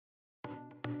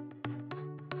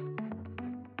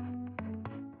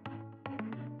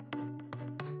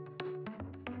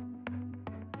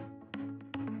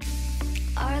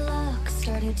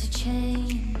started to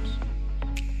change.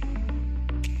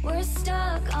 We're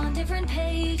stuck on different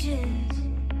pages.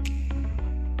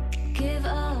 Give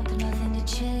up, nothing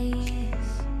to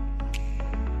chase.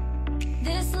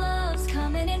 This love's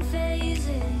coming in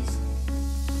phases.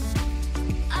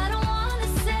 I don't wanna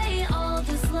say all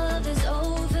this love is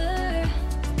over.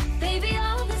 Baby,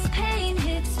 all this pain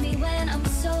hits me when I'm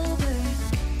sober.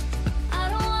 I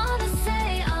don't wanna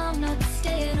say I'm not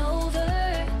staying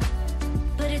over,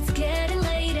 but it's getting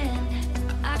late and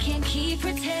I can't keep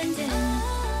pretending.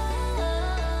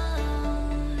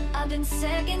 I've been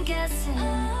second guessing.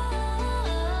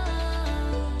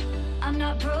 I'm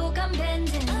not broke, I'm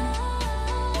bending.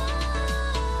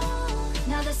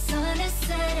 Now the sun is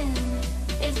setting.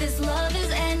 If this love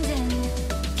is ending,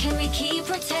 can we keep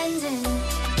pretending?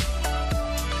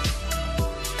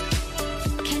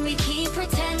 Can we keep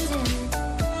pretending?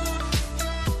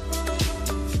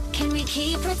 Can we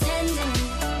keep pretending?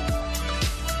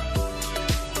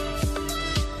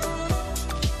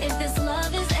 If this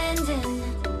love is ending,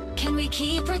 can we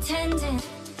keep pretending?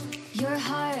 Your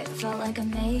heart felt like a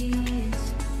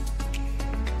maze.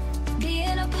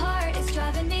 Being apart is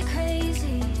driving me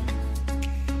crazy.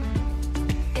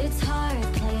 It's hard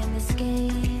playing this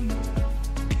game.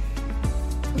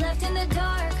 Left in the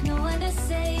dark, no one to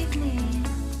save me.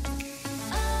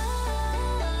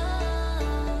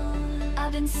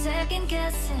 I've been second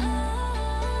guessing.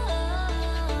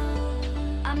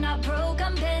 I'm not broke,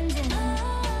 I'm bending.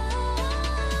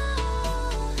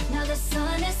 Now the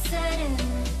sun is setting.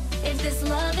 If this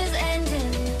love is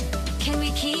ending, can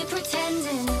we keep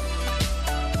pretending?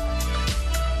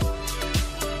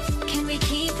 Can we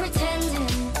keep pretending?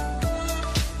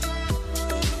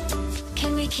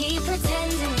 Can we keep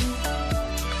pretending?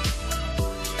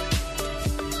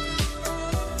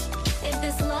 If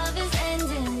this love is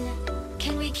ending,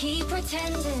 can we keep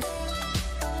pretending?